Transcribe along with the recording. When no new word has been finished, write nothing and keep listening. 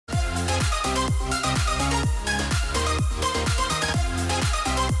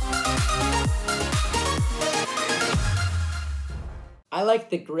I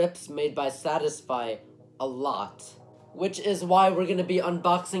like the grips made by Satisfye a lot, which is why we're going to be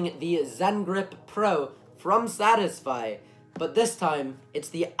unboxing the ZenGrip Pro from Satisfye, but this time it's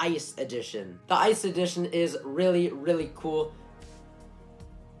the Ice Edition. The Ice Edition is really cool,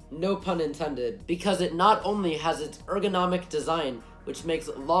 no pun intended, because it not only has its ergonomic design, which makes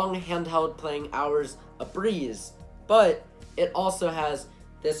long handheld playing hours a breeze, but it also has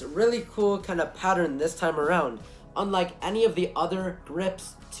this really cool kind of pattern this time around, unlike any of the other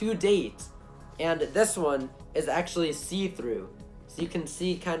grips to date. And this one is actually see-through, so you can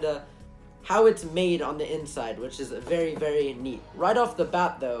see kind of how it's made on the inside, which is very neat. Right off the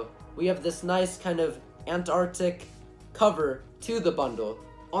bat though, we have this nice kind of Antarctic cover to the bundle.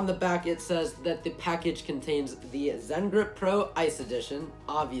 On the back it says that the package contains the ZenGrip Pro Ice Edition,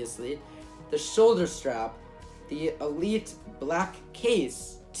 obviously, the shoulder strap, the Elite black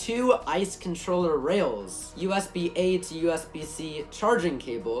case, 2 ice controller rails, USB-A to USB-C charging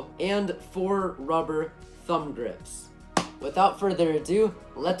cable, and 4 rubber thumb grips. Without further ado,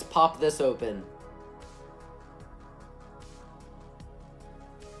 let's pop this open.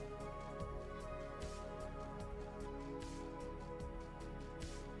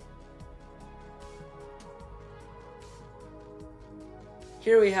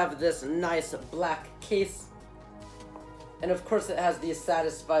 Here we have this nice black case, and of course it has the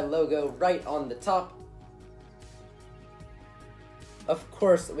Satisfye logo right on the top. Of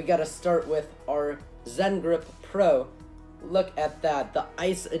course, we gotta start with our ZenGrip Pro. Look at that, the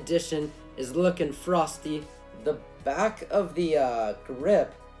Ice Edition is looking frosty. The back of the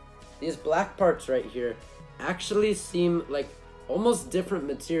grip, these black parts right here, actually seem like almost different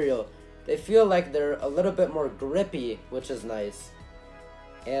material. They feel like they're a little bit more grippy, which is nice.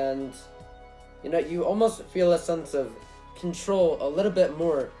 And, you know, you almost feel a sense of control a little bit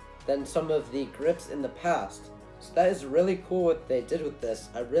more than some of the grips in the past. So that is really cool what they did with this.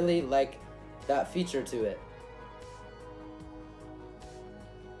 I really like that feature to it.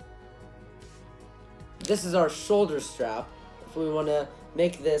 This is our shoulder strap. If we want to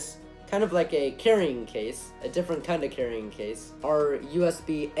make this kind of like a carrying case, a different kind of carrying case, our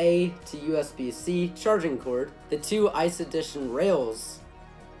USB-A to USB-C charging cord, the 2 Ice Edition rails,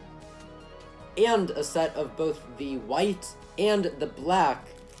 and a set of both the white and the black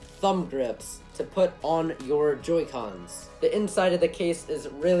thumb grips to put on your Joy-Cons. The inside of the case is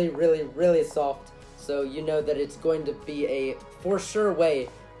really soft, so you know that it's going to be a for sure way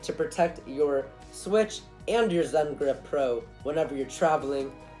to protect your Switch and your ZenGrip Pro whenever you're traveling.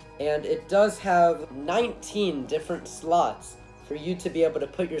 And it does have 19 different slots for you to be able to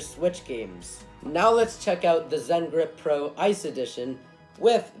put your Switch games. Now let's check out the ZenGrip Pro Ice Edition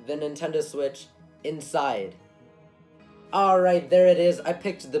with the Nintendo Switch inside. Alright, there it is. I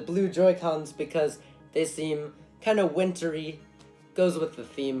picked the blue Joy-Cons because they seem kind of wintry, goes with the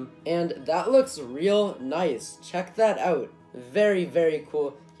theme, and that looks real nice. Check that out. Very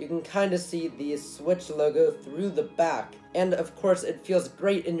cool. You can kind of see the Switch logo through the back, and of course it feels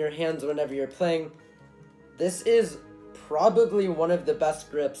great in your hands whenever you're playing. This is probably one of the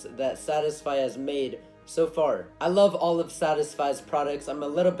best grips that Satisfye has made so far. I love all of Satisfye's products. I'm a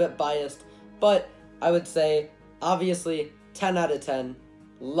little bit biased, but I would say, obviously, 10 out of 10.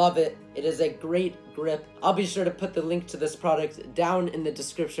 Love it. It is a great grip. I'll be sure to put the link to this product down in the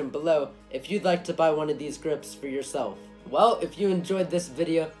description below if you'd like to buy one of these grips for yourself. Well, if you enjoyed this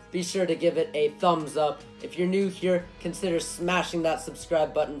video, be sure to give it a thumbs up. If you're new here, consider smashing that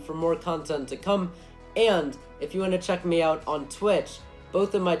subscribe button for more content to come. And if you want to check me out on Twitch,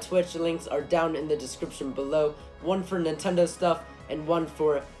 both of my Twitch links are down in the description below. One for Nintendo stuff and one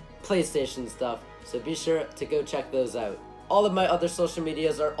for PlayStation stuff. So be sure to go check those out. All of my other social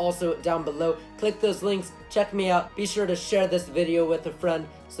medias are also down below. Click those links, check me out. Be sure to share this video with a friend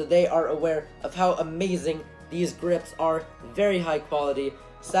so they are aware of how amazing these grips are. Very high quality.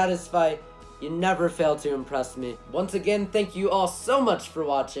 Satisfye, you never fail to impress me. Once again, thank you all so much for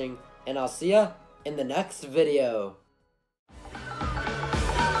watching, and I'll see ya in the next video.